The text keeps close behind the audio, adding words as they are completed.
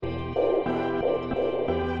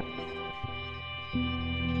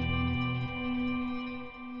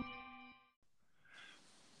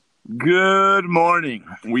Good morning.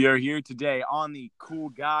 We are here today on the Cool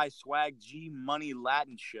Guy Swag G Money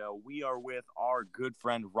Latin Show. We are with our good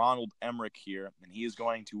friend Ronald Emmerich here, and he is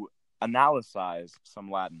going to analyze some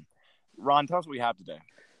Latin. Ron, tell us what we have today.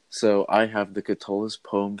 So I have the Catullus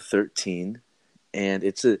poem 13, and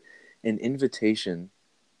it's an invitation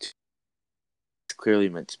to it's clearly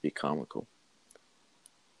meant to be comical.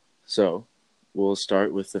 So we'll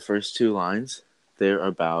start with the first two lines. They're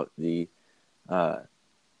about the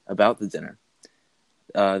dinner.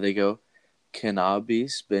 They go,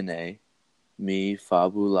 Cannabis bene mi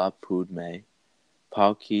fabula pud me,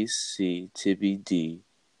 paucis si tibi di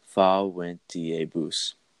fa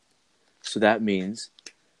ventiebus. So that means,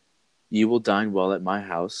 you will dine well at my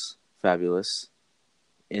house, fabulous,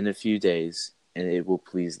 in a few days, and it will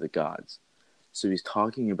please the gods. So he's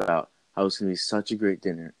talking about how it's going to be such a great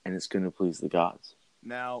dinner, and it's going to please the gods.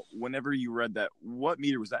 Now, whenever you read that, what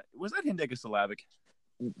meter was that? Was that hendecasyllabic?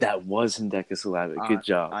 That was hendecasyllabic. Good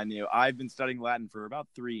job. I knew. I've been studying Latin for about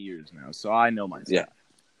 3 years now, so I know my stuff. Yeah.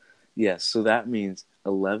 Yes, so that means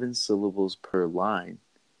 11 syllables per line,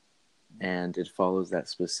 and it follows that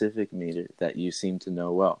specific meter that you seem to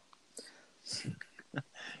know well.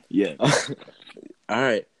 Yeah. All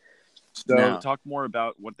right. So now, talk more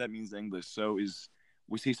about what that means in English. So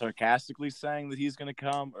was he sarcastically saying that he's going to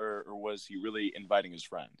come, or was he really inviting his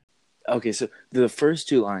friend? Okay, so the first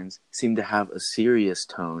two lines seem to have a serious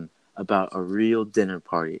tone about a real dinner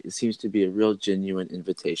party. It seems to be a real genuine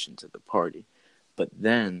invitation to the party. But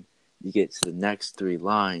then you get to the next three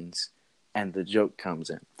lines, and the joke comes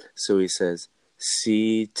in. So he says,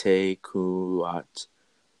 Si te cuat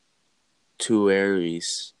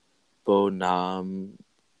tueris bonam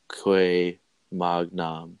que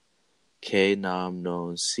magnam, que nam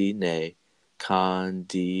non sine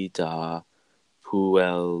candida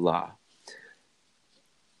puella,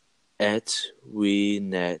 et vi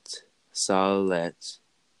net salet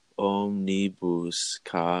omnibus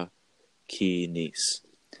cacinis.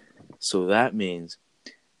 So that means,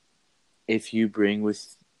 if you bring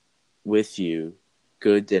with you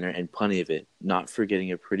good dinner and plenty of it, not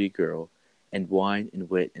forgetting a pretty girl, and wine and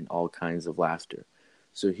wit and all kinds of laughter.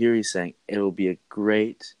 So here he's saying, it will be a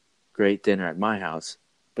great, great dinner at my house,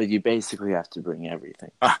 but you basically have to bring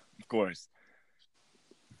everything. Of course.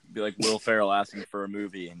 It'd be like Will Ferrell asking for a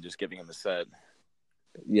movie and just giving him the set.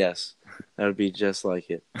 Yes, that would be just like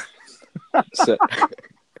it. so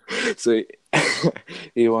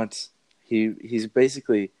he's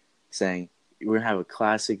basically saying, we're going to have a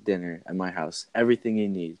classic dinner at my house. Everything you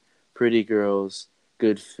need. Pretty girls,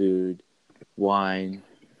 good food, wine,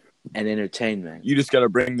 and entertainment. You just got to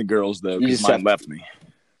bring the girls, though, because mine left me.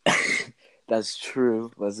 That's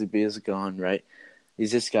true. Leslie B is gone, right?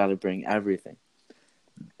 He's just got to bring everything.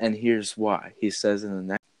 And here's why. He says in the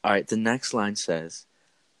next... All right, the next line says,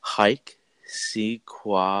 Haec si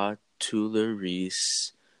qua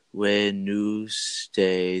tuleris venus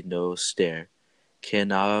de noster,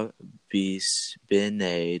 cannabis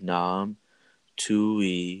bene nam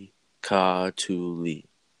tui catuli.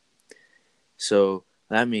 So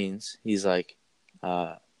that means he's like,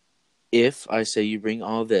 if I say you bring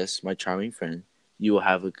all this, my charming friend, you will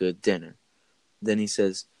have a good dinner. Then he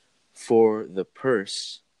says, for the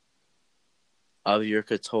purse of your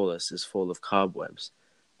Catullus is full of cobwebs.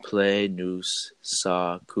 Ple nous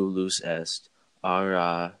saculus est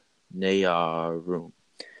ara nearum.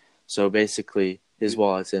 So basically, his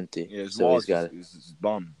wallet's empty. Yeah, his so wallet is his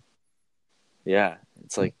bum. Yeah,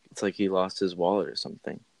 it's like he lost his wallet or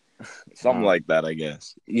something. Something like that, I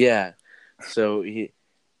guess. Yeah. So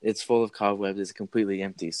it's full of cobwebs. It's completely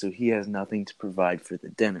empty. So he has nothing to provide for the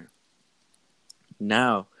dinner.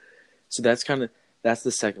 Now, so that's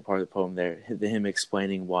the second part of the poem there. Him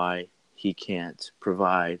explaining why he can't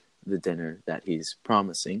provide the dinner that he's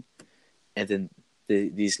promising. And then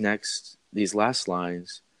these last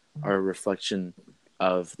lines are a reflection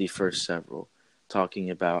of the first several, talking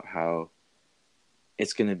about how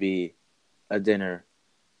it's going to be a dinner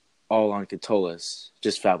all on Catullus,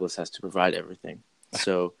 just Fabulous has to provide everything.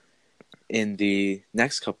 So in the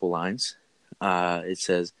next couple lines, it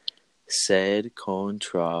says, Sed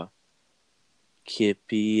contra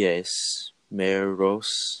Cipies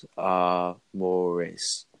meros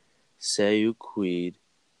amores, seuquid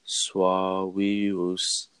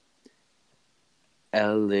suavius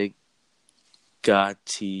elegatius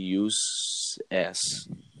est.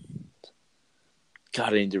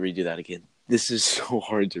 God, I need to redo that again. This is so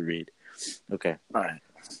hard to read. Okay. All right.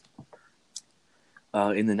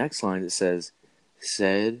 In the next line, it says,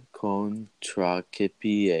 Sed contra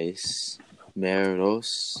Cipies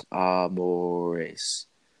meros amores,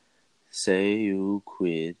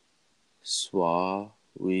 seuquid suavius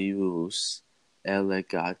vivus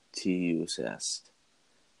elegatius est.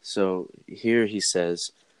 So here he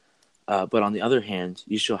says, but on the other hand,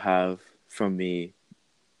 you shall have from me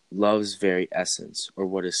love's very essence, or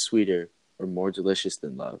what is sweeter or more delicious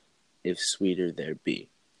than love, if sweeter there be.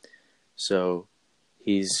 So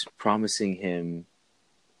he's promising him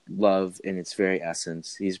love in its very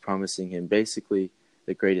essence. He's promising him basically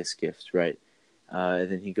the greatest gift, right?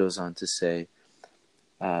 And then he goes on to say,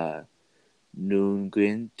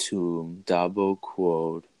 Nunguentum dabo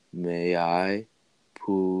quod meae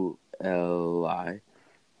puellae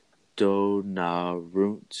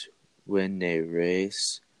donarunt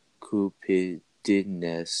veneres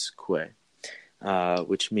cupidinesque,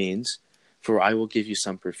 which means, for I will give you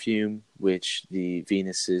some perfume which the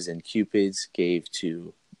Venuses and Cupids gave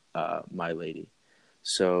to my lady.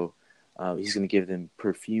 So he's going to give them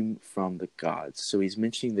perfume from the gods. So he's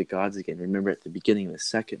mentioning the gods again. Remember at the beginning of the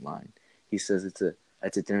second line, he says it's a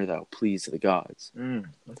dinner that will please the gods.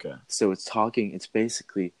 Okay. So it's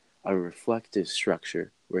basically a reflective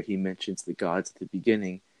structure where he mentions the gods at the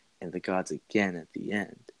beginning and the gods again at the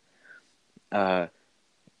end.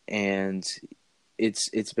 And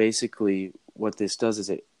it's basically what this does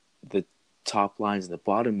is the top lines and the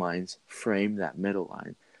bottom lines frame that middle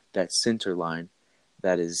line, that center line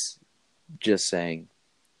that is just saying,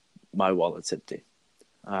 my wallet's empty.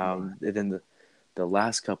 And then the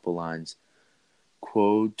last couple lines,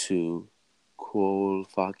 quod tu quod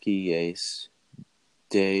facies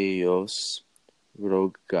Deus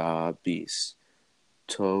rogabis,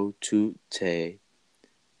 to te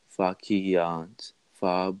faciant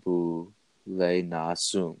fabule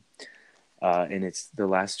nasum. And it's the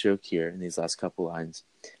last joke here in these last couple lines.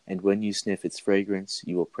 And when you sniff its fragrance,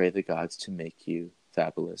 you will pray the gods to make you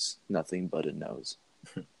fabulous, nothing but a nose.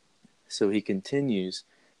 So he continues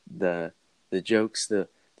the jokes, the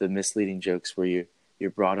misleading jokes where you're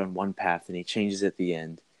brought on one path, and he changes at the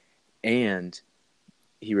end, and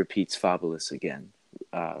he repeats fabulous again,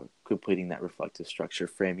 completing that reflective structure,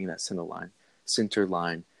 framing that center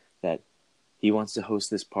line that he wants to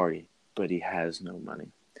host this party, but he has no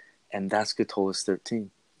money. And that's Catullus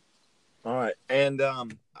 13. All right. And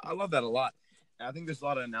I love that a lot. I think there's a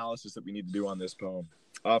lot of analysis that we need to do on this poem.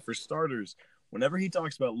 For starters, whenever he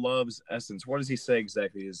talks about love's essence, what does he say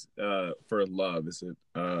exactly is for love? Is it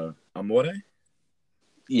amore?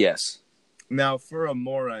 Yes. Now, for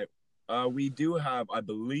amore, we do have, I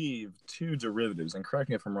believe, two derivatives, and correct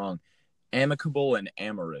me if I'm wrong, amicable and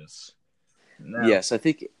amorous. Now, yes, I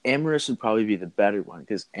think amorous would probably be the better one,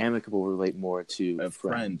 because amicable relate more to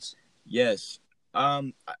friends. Yes.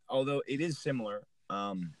 Although it is similar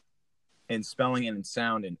in spelling and in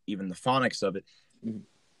sound and even the phonics of it,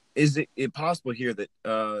 is it possible here that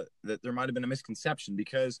that there might have been a misconception?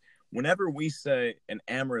 Because whenever we say an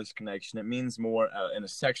amorous connection, it means more in a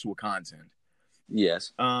sexual content.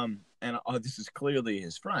 Yes. And this is clearly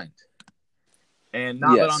his friend. And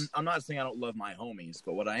not that I'm not saying I don't love my homies,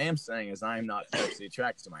 but what I am saying is I am not sexually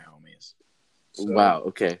attracted to my homies. So, wow.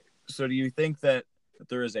 Okay. So do you think that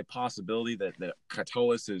there is a possibility that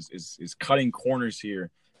Catullus is cutting corners here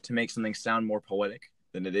to make something sound more poetic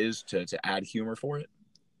than it is to add humor for it?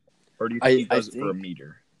 Or do you think he does it for a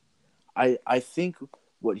meter? I think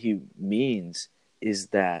what he means is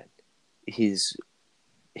that his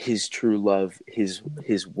true love, his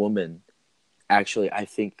woman, actually, I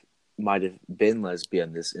think might have been Lesbia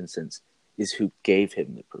in this instance, is who gave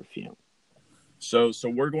him the perfume. So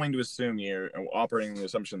we're going to assume here, operating the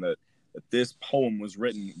assumption that this poem was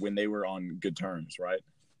written when they were on good terms, right?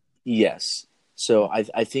 Yes. So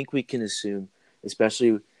I think we can assume,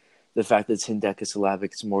 especially the fact that it's hendecasyllabic,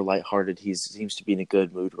 it's more lighthearted. He seems to be in a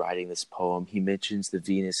good mood writing this poem. He mentions the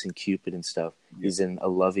Venus and Cupid and stuff. Yeah. He's in a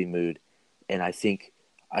lovey mood. And I think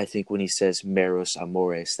when he says meros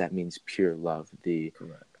amores, that means pure love.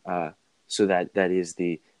 Correct. So that is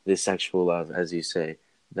the sexual love, as you say,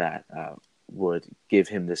 that would give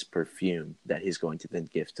him this perfume that he's going to then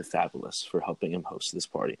give to Fabulous for helping him host this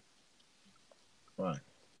party. Right.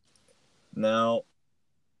 Now,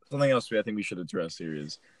 something else I think we should address here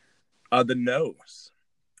is the nose.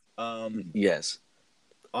 Yes.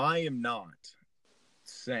 I am not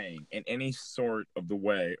saying in any sort of the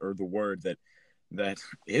way or the word that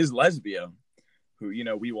is Lesbia, who,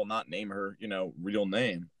 we will not name her, real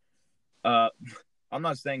name. I'm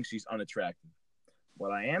not saying she's unattractive.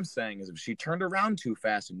 What I am saying is if she turned around too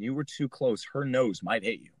fast and you were too close, her nose might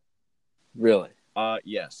hit you. Really?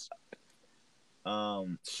 Yes.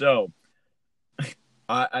 So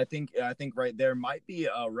I think right there might be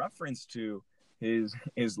a reference to his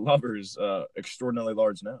lover's extraordinarily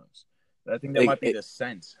large nose. I think that might be the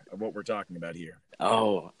sense of what we're talking about here.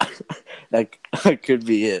 Oh, that could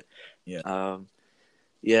be it. Yeah.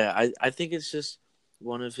 I think it's just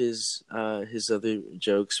one of his other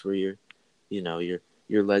jokes where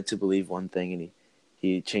you're led to believe one thing and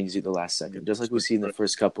he changes it the last second. Just like we see in the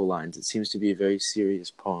first couple lines. It seems to be a very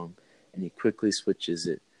serious poem, and he quickly switches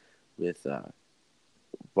it with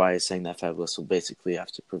by saying that Fabulous will basically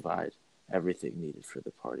have to provide everything needed for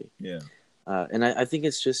the party. Yeah. And I think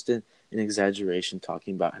it's just an exaggeration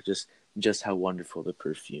talking about just how wonderful the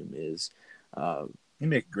perfume is. You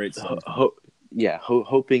make great sense.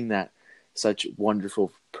 Hoping that such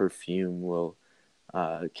wonderful perfume will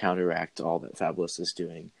counteract all that Fabulous is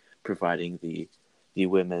doing, providing the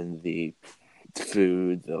women, the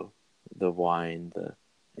food, the wine, the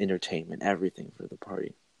entertainment, everything for the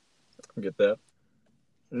party. I get that.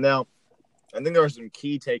 Now, I think there are some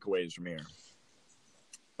key takeaways from here.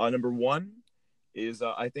 Number one is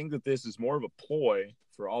I think that this is more of a ploy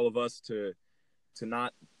for all of us to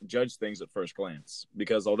not judge things at first glance.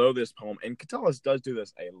 Because although this poem, and Catullus does do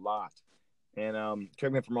this a lot, and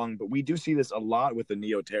correct me if I'm wrong, but we do see this a lot with the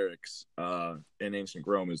Neoterics in ancient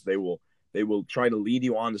Rome, is they will try to lead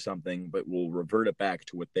you onto something, but will revert it back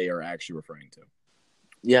to what they are actually referring to.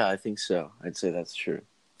 Yeah, I think so. I'd say that's true.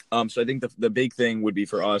 So I think the big thing would be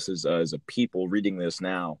for us as a people reading this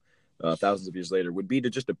now, thousands of years later, would be to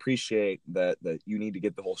just appreciate that you need to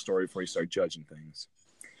get the whole story before you start judging things.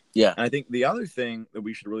 Yeah. And I think the other thing that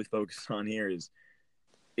we should really focus on here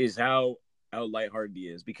is how lighthearted he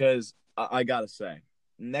is. Because I gotta say,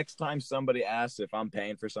 next time somebody asks if I'm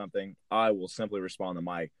paying for something, I will simply respond that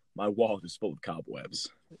my wallet is full of cobwebs.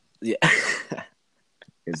 Yeah.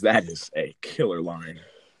 Because that is a killer line.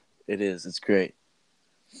 It is. It's great.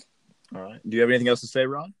 All right. Do you have anything else to say,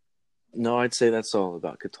 Ron? No, I'd say that's all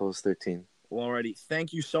about Catullus 13. Well, alrighty.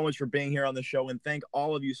 Thank you so much for being here on the show, and thank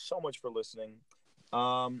all of you so much for listening.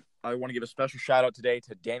 I want to give a special shout out today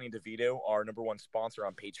to Danny DeVito, our #1 sponsor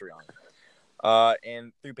on Patreon.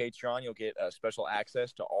 And through Patreon, you'll get special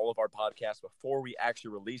access to all of our podcasts before we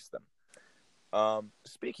actually release them.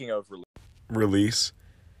 Speaking of release,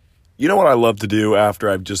 you know what I love to do after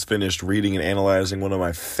I've just finished reading and analyzing one of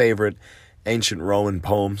my favorite ancient Roman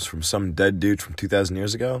poems from some dead dude from 2,000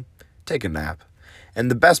 years ago? Take a nap. And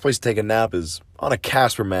the best place to take a nap is on a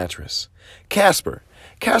Casper mattress. Casper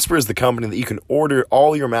is the company that you can order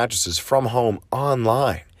all your mattresses from home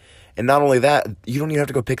online. And not only that, you don't even have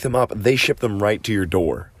to go pick them up. They ship them right to your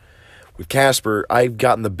door. With Casper, I've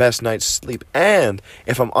gotten the best night's sleep. And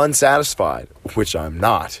if I'm unsatisfied, which I'm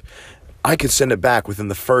not, I could send it back within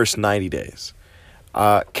the first 90 days.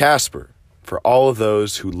 Casper, for all of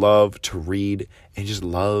those who love to read and just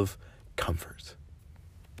love comfort.